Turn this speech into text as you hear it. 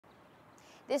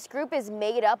This group is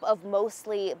made up of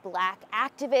mostly Black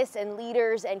activists and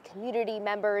leaders and community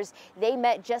members. They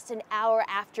met just an hour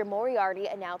after Moriarty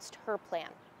announced her plan.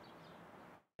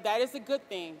 That is a good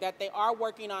thing that they are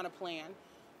working on a plan.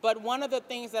 But one of the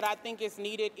things that I think is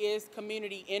needed is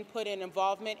community input and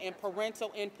involvement and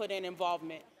parental input and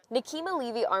involvement. Nekima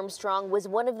Levy Armstrong was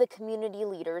one of the community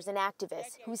leaders and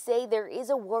activists who say there is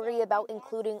a worry about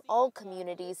including all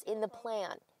communities in the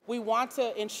plan. We want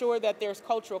to ensure that there's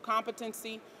cultural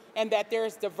competency and that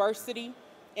there's diversity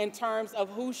in terms of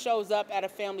who shows up at a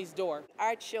family's door.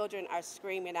 Our children are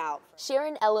screaming out.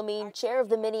 Sharon Elamine, chair of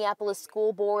the Minneapolis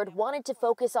School Board, wanted to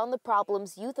focus on the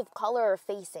problems youth of color are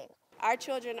facing. Our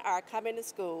children are coming to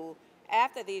school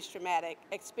after these traumatic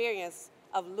experiences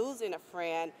of losing a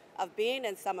friend, of being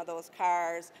in some of those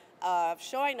cars, of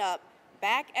showing up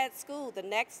back at school the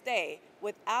next day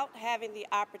without having the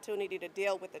opportunity to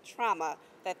deal with the trauma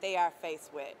that they are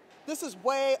faced with. This is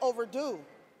way overdue.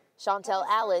 Chantel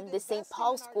Allen, the St.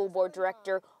 Paul School Board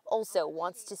director, also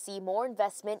wants to see more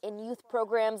investment in youth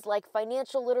programs like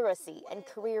financial literacy and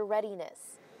career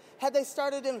readiness. Had they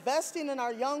started investing in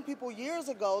our young people years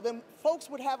ago, then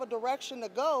folks would have a direction to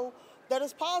go that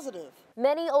is positive.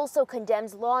 Many also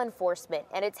condemns law enforcement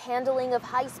and its handling of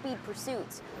high-speed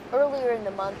pursuits. Earlier in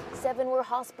the month, 7 were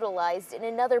hospitalized in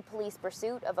another police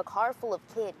pursuit of a car full of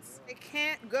kids. They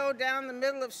can't go down the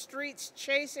middle of streets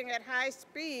chasing at high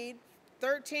speed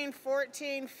 13,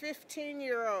 14,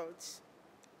 15-year-olds.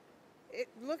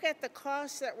 Look at the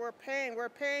costs that we're paying. We're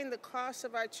paying the cost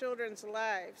of our children's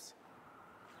lives.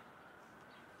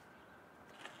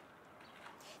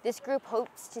 This group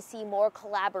hopes to see more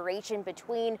collaboration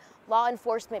between law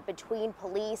enforcement, between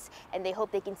police, and they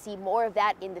hope they can see more of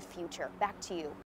that in the future. Back to you.